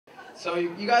So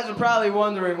you guys are probably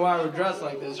wondering why we're dressed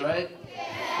like this, right?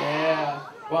 Yeah.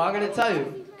 Well, I'm going to tell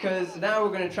you, because now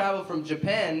we're going to travel from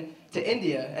Japan to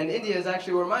India, and India is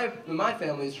actually where my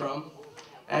family's from,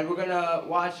 and we're going to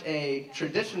watch a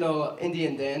traditional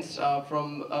Indian dance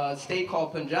from a state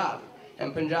called Punjab.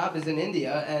 And Punjab is in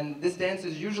India, and this dance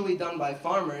is usually done by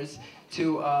farmers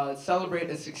to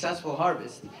celebrate a successful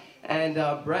harvest. And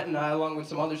Brett and I, along with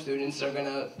some other students, are going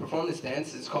to perform this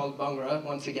dance. It's called Bhangra,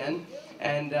 once again.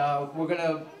 And we're going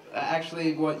to,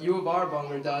 actually, what U of R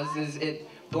Bhangra does is it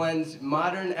blends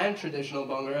modern and traditional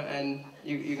Bhangra, and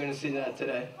you're going to see that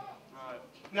today. All right.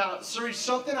 Now, Sarish,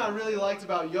 something I really liked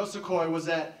about Yosakoi was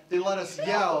that they let us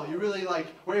yell. You really,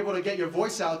 were able to get your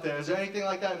voice out there. Is there anything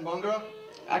like that in Bhangra?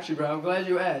 Actually, bro, I'm glad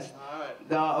you asked. All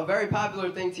right. A very popular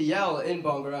thing to yell in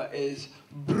Bhangra is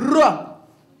bruh.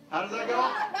 How does that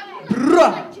go?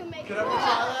 Bruh. Could everyone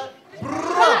try that?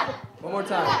 Bruh. One more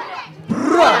time.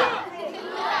 Bruh.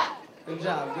 Good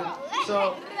job. Good.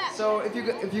 So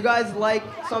if you guys like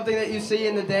something that you see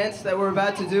in the dance that we're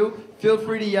about to do, feel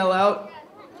free to yell out.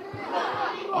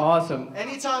 Awesome.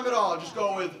 Anytime at all, just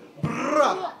go with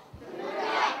bruh.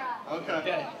 Okay.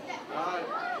 Okay. All right.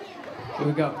 Here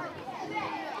we go.